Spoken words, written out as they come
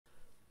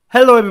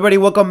Hello everybody,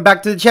 welcome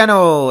back to the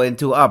channel and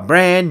to a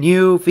brand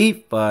new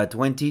FIFA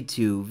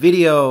 22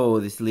 video.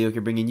 This is Leo here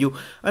bringing you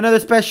another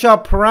special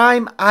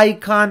Prime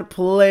Icon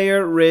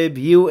player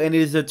review, and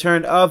it is the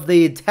turn of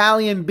the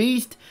Italian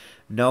beast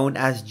known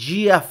as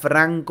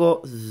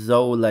GIAFRANCO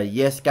Zola.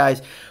 Yes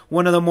guys,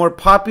 one of the more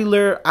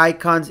popular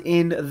icons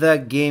in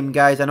the game,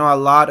 guys. I know a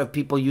lot of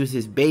people use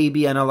his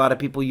baby, I know a lot of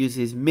people use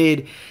his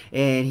mid,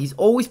 and he's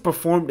always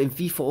performed in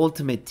FIFA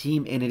Ultimate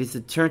Team, and it is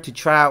the turn to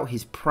try out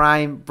his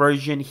prime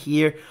version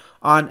here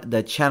on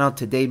the channel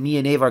today. Me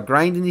and Ave are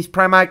grinding these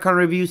prime icon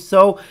reviews,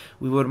 so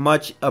we would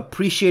much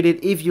appreciate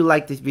it if you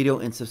like this video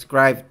and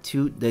subscribe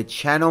to the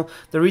channel.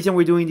 The reason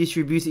we're doing these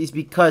reviews is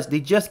because they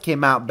just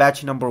came out,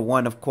 batch number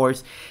 1 of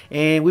course,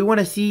 and we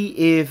want to see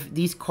if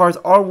these cards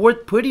are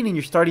worth putting in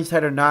your starting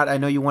side or not. I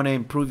know you want to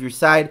improve your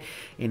side,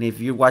 and if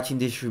you're watching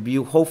this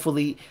review,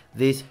 hopefully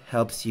this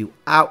helps you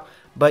out.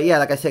 But yeah,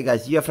 like I said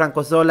guys,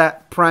 GIAFRANCO Zola,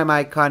 prime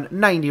icon,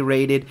 90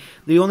 rated.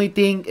 The only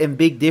thing and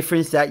big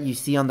difference that you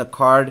see on the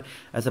card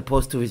as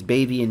opposed to his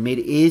baby and mid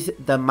is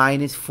the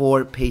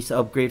 -4 pace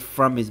upgrade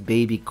from his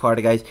baby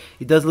card, guys.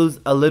 He does lose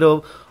a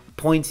little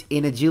points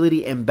in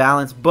agility and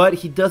balance, but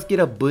he does get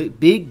a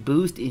big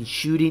boost in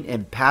shooting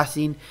and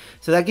passing,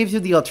 so that gives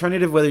you the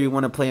alternative whether you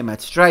want to play him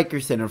at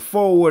striker, center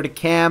forward,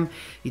 cam.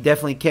 He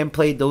definitely can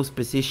play those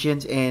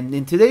positions, and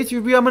in today's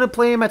review I'm going to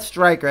play him at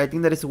striker. I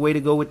think that is the way to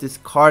go with this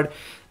card.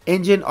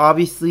 Engine,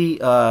 obviously,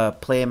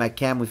 play him at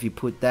cam if you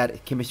put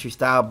that chemistry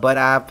style, but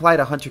I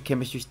applied a hunter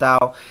chemistry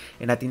style,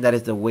 and I think that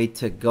is the way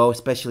to go,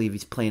 especially if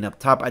he's playing up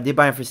top. I did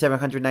buy him for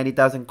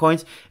 790,000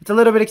 coins. It's a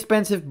little bit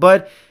expensive,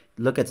 but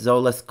look at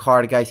Zola's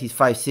card, guys. He's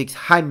 5'6",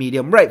 high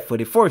medium, right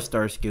footed,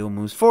 4-star skill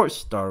moves,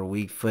 4-star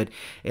weak foot,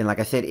 and like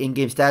I said,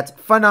 in-game stats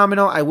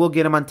phenomenal. I will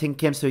get him on 10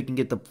 chem so he can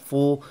get the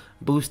full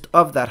boost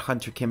of that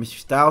hunter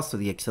chemistry style, so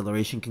the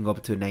acceleration can go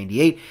up to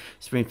 98,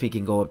 sprint speed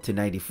can go up to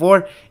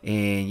 94,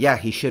 and yeah,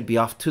 he should be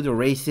off to the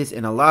races,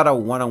 and a lot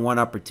of one-on-one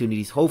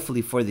opportunities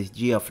hopefully for this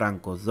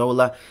GIAFRANCO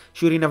Zola.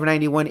 Shooting of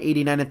 91,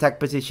 89 attack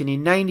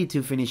positioning,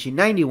 92 finishing,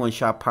 91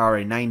 shot power,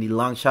 and 90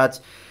 long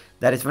shots.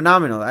 That is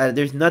phenomenal.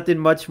 There's nothing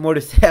much more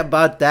to say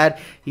about that.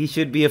 He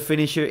should be a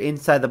finisher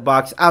inside the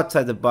box,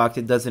 outside the box.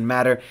 It doesn't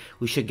matter.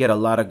 We should get a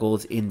lot of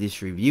goals in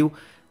this review.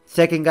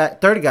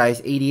 Third guy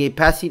is 88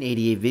 passing,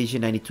 88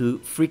 vision, 92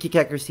 free kick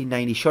accuracy,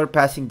 90 short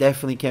passing.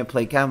 Definitely can't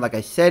play cam. Like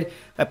I said,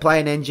 apply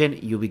an engine,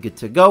 you'll be good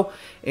to go.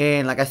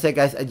 And like I said,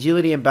 guys,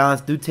 agility and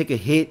balance do take a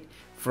hit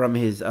from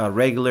his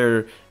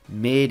regular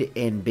mid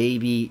and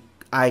baby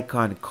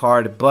icon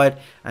card, but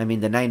I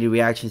mean the 90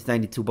 reactions,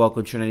 92 ball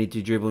control,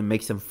 92 dribble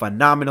makes him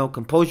phenomenal.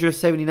 Composure of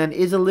 79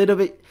 is a little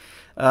bit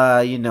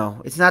you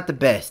know, it's not the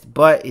best,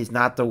 but it's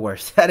not the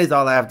worst. That is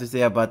all I have to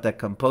say about the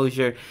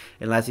composure.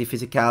 And lastly,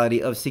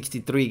 physicality of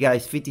 63,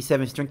 guys,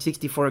 57 strength,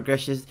 64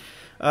 aggressions.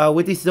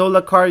 With this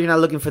Zola card, you're not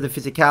looking for the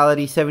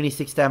physicality.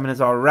 76 stamina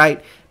is all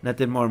right.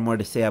 Nothing more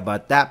to say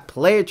about that.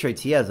 Player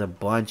traits, he has a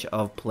bunch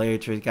of player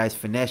traits, guys.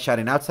 Finesse shot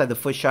and outside the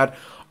foot shot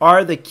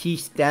are the key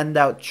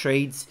standout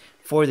traits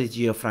for this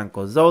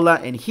GIAFRANCO Zola.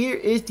 And here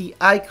is the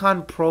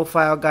icon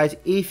profile, guys.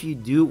 If you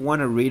do want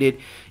to read it,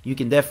 you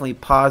can definitely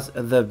pause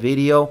the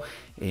video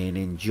and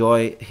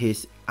enjoy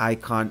his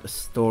icon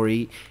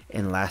story.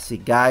 And lastly,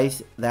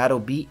 guys, that'll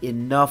be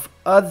enough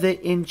of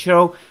the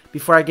intro.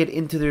 Before I get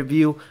into the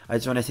review, I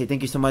just want to say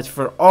thank you so much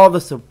for all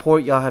the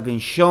support y'all have been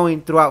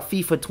showing throughout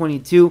FIFA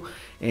 22,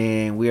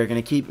 and we are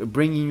going to keep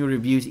bringing you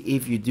reviews.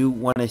 If you do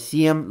want to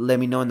see them, let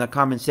me know in the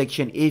comment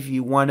section. If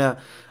you want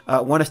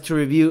us to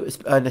review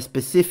a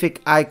specific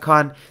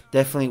icon,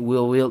 definitely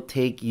will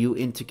take you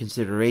into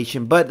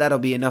consideration. But that'll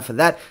be enough of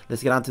that.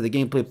 Let's get on to the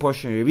gameplay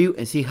portion of the review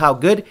and see how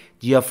good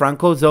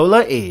GIAFRANCO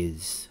Zola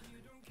is.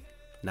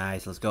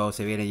 Nice, let's go.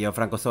 Se viene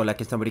GIAFRANCO Zola.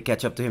 Can somebody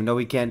catch up to him? No,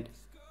 we can't.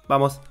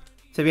 Vamos.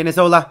 Se viene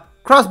Zola.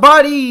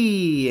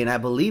 Crossbody! And I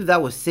believe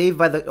that was saved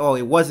by the... Oh,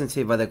 it wasn't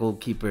saved by the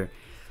goalkeeper.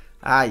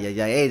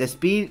 Hey, the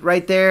speed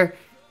right there.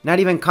 Not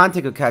even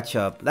Conte could catch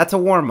up. That's a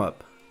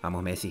warm-up.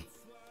 Vamos, Messi.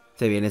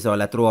 Se viene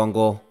Zola. Through on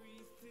goal.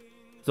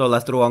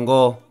 Zola's through on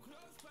goal.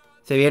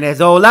 Se viene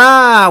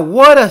Zola!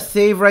 What a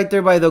save right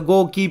there by the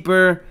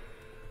goalkeeper.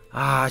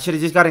 I should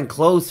have just gotten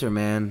closer,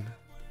 man.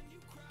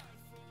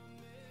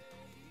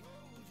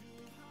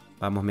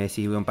 Vamos,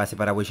 Messi. Un pase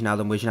para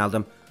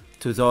Wijnaldum.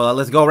 To Zola.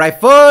 Let's go. Right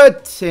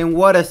foot. And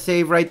what a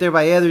save right there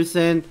by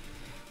Ederson.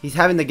 He's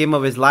having the game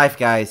of his life,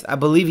 guys. I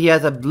believe he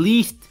has at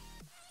least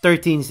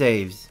 13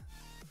 saves.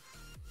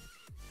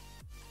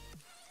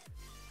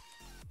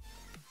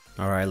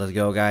 Alright, let's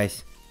go,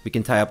 guys. We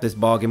can tie up this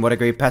ball game. What a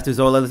great pass to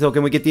Zola. Let's go.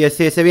 Can we get the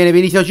assist? Se viene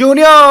Vinicius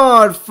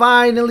Jr.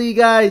 Finally,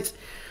 guys.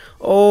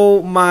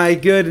 Oh, my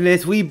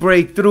goodness. We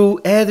break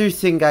through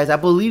Ederson, guys. I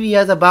believe he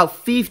has about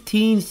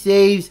 15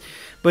 saves,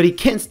 but he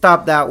can't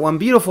stop that one.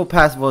 Beautiful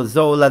pass for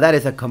Zola. That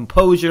is a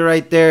composure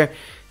right there.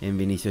 And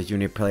Vinicius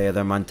Jr. player,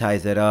 the man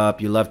ties it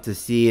up. You love to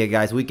see it,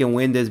 guys. We can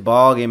win this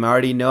ball game. I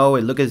already know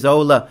it. Look at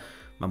Zola.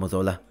 Vamos,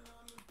 Zola.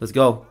 Let's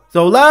go.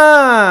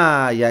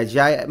 Zola!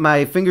 Yeah,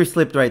 my finger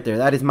slipped right there.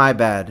 That is my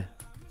bad.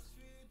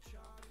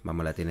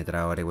 Vamos, la tiene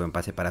Traore. Buen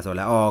pase para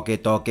Zola. Oh, qué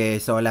toque.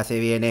 Zola se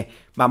viene.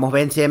 Vamos,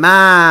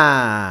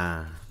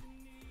 Benzema.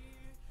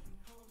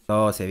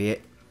 Oh, se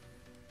viene.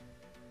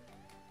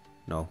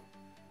 No.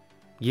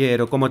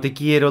 Quiero, como te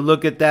quiero.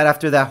 Look at that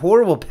after that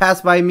horrible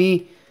pass by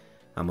me.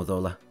 Vamos,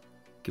 Zola.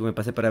 Qué buen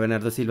pase para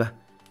Bernardo Silva.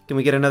 Can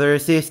we get another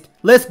assist?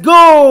 Let's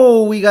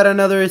go! We got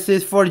another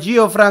assist for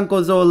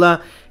GIAFRANCO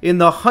Zola in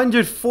the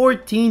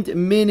 114th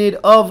minute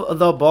of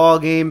the ball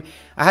game.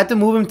 I had to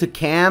move him to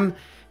Cam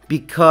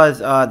because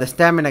the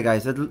stamina,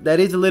 guys, that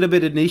is a little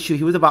bit of an issue.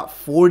 He was about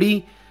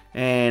 40,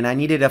 and I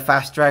needed a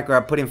fast striker.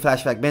 I put in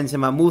flashback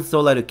Benzema, moved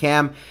Zola to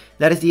Cam.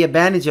 That is the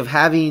advantage of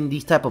having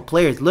these type of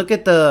players. Look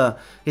at the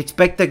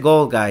expected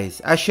goal,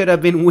 guys. I should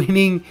have been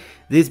winning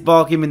this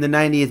ball game in the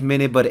 90th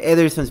minute, but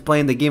Ederson's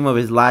playing the game of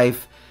his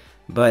life.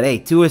 But hey,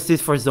 2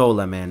 assists for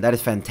Zola, man. That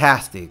is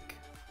fantastic.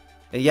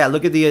 And yeah,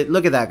 look at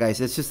that, guys.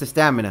 It's just the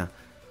stamina.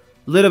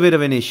 Little bit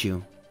of an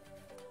issue.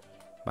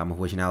 Vamos,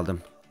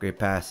 Wijnaldum. Great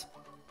pass.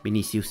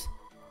 Vinicius.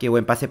 Qué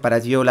buen pase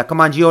para Zola. Come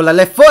on, Zola.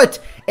 Left foot.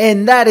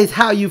 And that is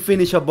how you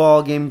finish a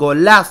ball game.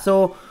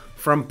 Golazo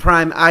from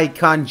prime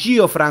icon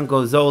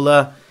GIAFRANCO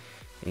Zola.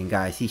 And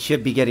guys, he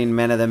should be getting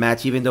man of the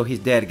match, even though he's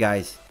dead,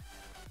 guys.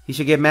 He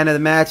should get man of the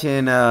match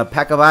and a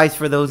pack of ice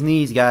for those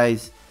knees,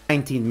 guys.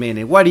 19th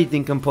minute. Why do you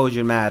think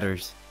composure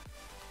matters?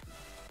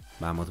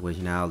 Vamos,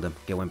 Wijnaldum.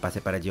 Qué buen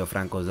pase para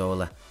GIAFRANCO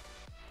Zola.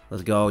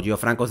 Let's go,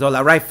 GIAFRANCO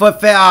Zola. Right foot.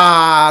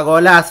 Ah,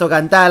 golazo.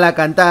 Cantala,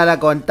 cantala,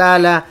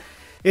 cantala.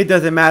 It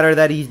doesn't matter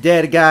that he's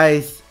dead,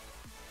 guys.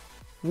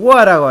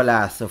 What a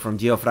golazo from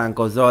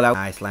GIAFRANCO Zola.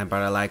 Nice,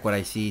 Lampard. I like what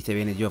I see. Se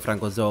viene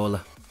GIAFRANCO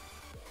Zola.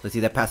 Let's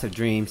see that pass of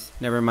dreams.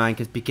 Never mind,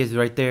 because Piqué's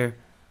right there.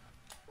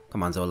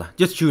 Come on, Zola.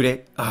 Just shoot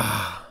it.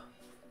 Ah.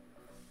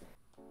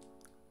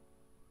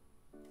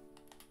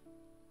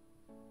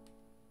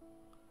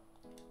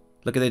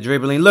 Look at the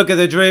dribbling. Look at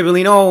the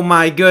dribbling. Oh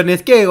my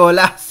goodness. Que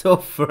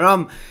golazo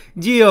from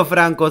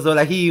GIAFRANCO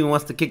Zola. He even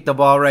wants to kick the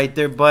ball right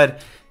there,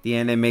 but the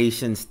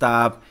animation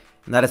stopped.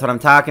 And that is what I'm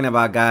talking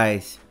about,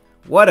 guys.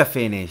 What a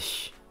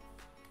finish.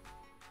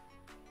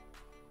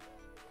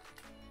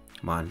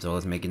 Come on,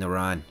 Zola's making the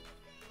run.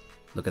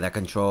 Look at that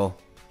control.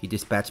 He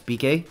dispatched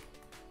Piqué.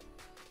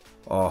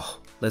 Oh,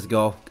 let's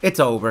go. It's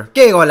over.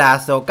 Que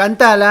golazo.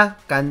 Cantala,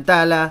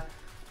 cantala,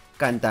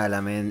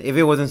 cantala, man. If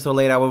it wasn't so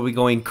late, I would be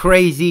going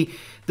crazy.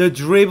 The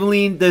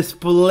dribbling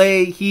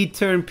display. He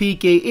turned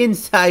Piqué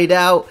inside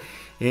out.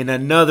 And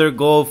another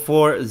goal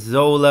for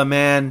Zola,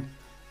 man.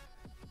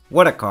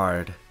 What a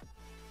card.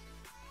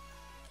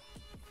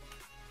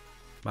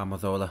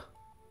 Vamos, Zola.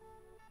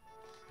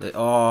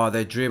 Oh,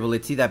 the dribble.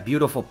 Let's see that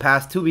beautiful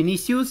pass to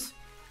Vinicius.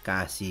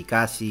 Casi,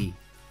 casi.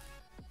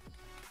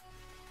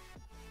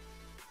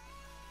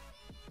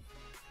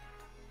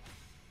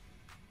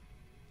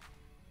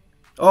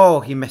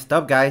 Oh, he messed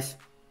up, guys.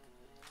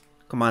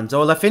 Come on,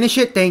 Zola. Finish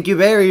it. Thank you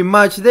very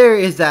much. There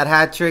is that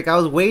hat trick. I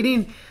was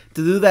waiting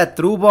to do that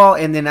through ball,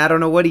 and then I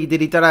don't know what he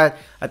did. I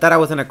thought I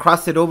was going to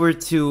cross it over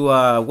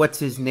to, what's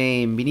his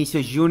name?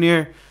 Vinicius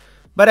Jr.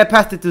 But I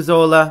passed it to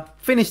Zola.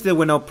 Finished it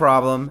with no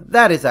problem.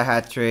 That is a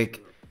hat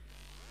trick.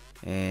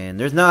 And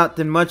there's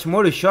nothing much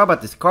more to show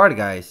about this card,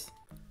 guys.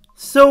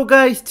 So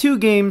guys, 2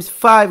 games,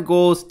 5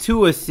 goals,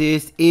 2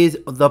 assists is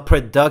the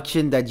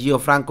production that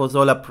GIAFRANCO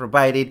Zola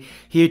provided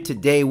here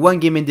today. 1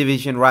 game in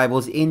Division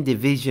Rivals in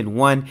Division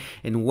 1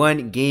 and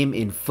 1 game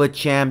in Foot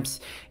Champs.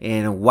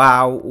 And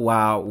wow,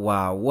 wow,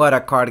 wow. What a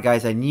card,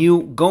 guys. I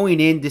knew going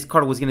in this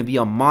card was going to be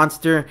a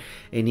monster,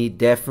 and he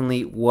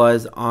definitely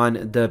was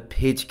on the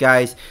pitch,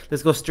 guys.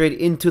 Let's go straight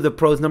into the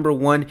pros. Number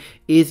 1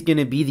 is going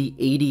to be the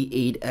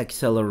 88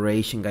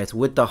 acceleration, guys.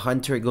 With the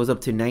Hunter, it goes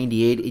up to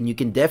 98, and you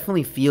can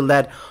definitely feel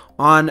that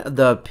on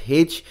the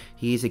pitch.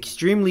 He's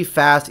extremely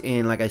fast,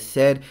 and like I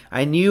said,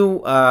 I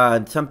knew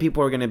some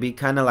people were going to be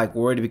kind of like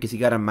worried because he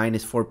got a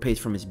 -4 pace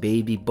from his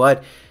baby,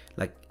 but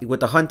like with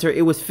the Hunter,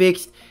 it was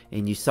fixed,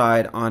 and you saw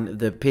it on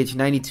the pitch.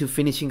 92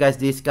 finishing, guys.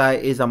 This guy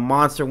is a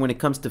monster when it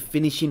comes to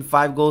finishing.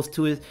 5 goals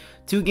to his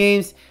 2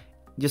 games.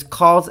 Just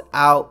calls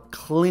out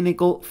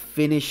clinical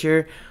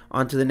finisher.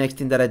 On to the next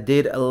thing that I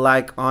did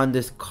like on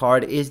this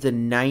card is the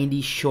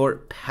 90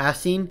 short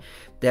passing.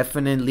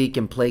 Definitely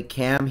can play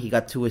Cam. He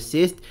got 2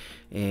 assists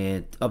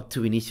and up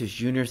to Vinicius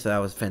Jr. So that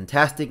was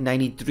fantastic.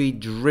 93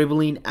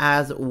 dribbling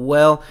as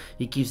well.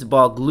 He keeps the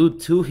ball glued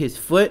to his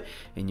foot,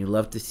 and you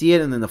love to see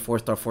it. And then the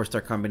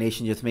 4-star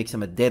combination just makes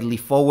him a deadly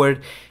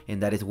forward,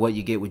 and that is what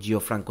you get with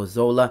GIAFRANCO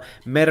Zola.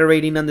 Meta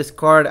rating on this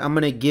card, I'm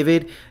gonna give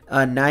it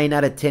a 9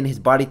 out of 10. His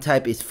body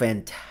type is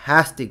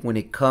fantastic when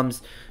it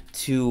comes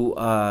to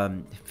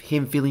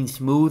him feeling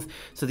smooth.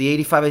 So the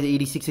 85 and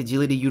 86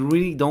 agility, you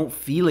really don't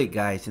feel it,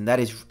 guys, and that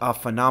is a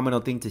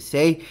phenomenal thing to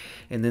say.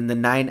 And then the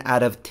 9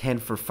 out of 10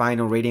 for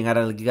final rating.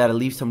 You gotta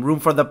leave some room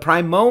for the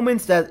prime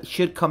moments that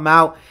should come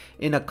out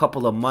in a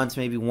couple of months,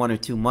 maybe 1 or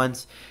 2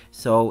 months.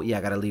 So yeah,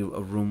 I gotta leave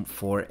a room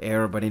for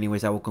error. But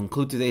anyways, I will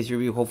conclude today's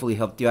review. Hopefully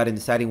helped you out in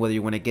deciding whether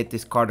you want to get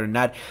this card or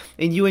not,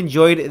 and you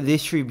enjoyed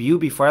this review.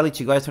 Before I let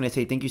you guys, want to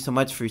say thank you so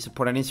much for your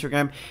support on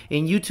Instagram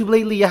and YouTube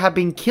lately. I have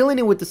been killing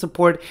it with the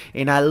support,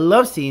 and I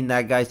love seeing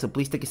that, guys. So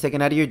please take a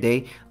second out of your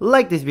day,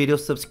 like this video,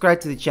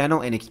 subscribe to the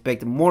channel, and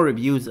expect more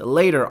reviews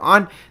later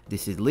on.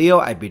 This is Leo.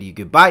 I bid you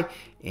goodbye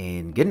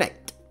and good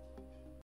night.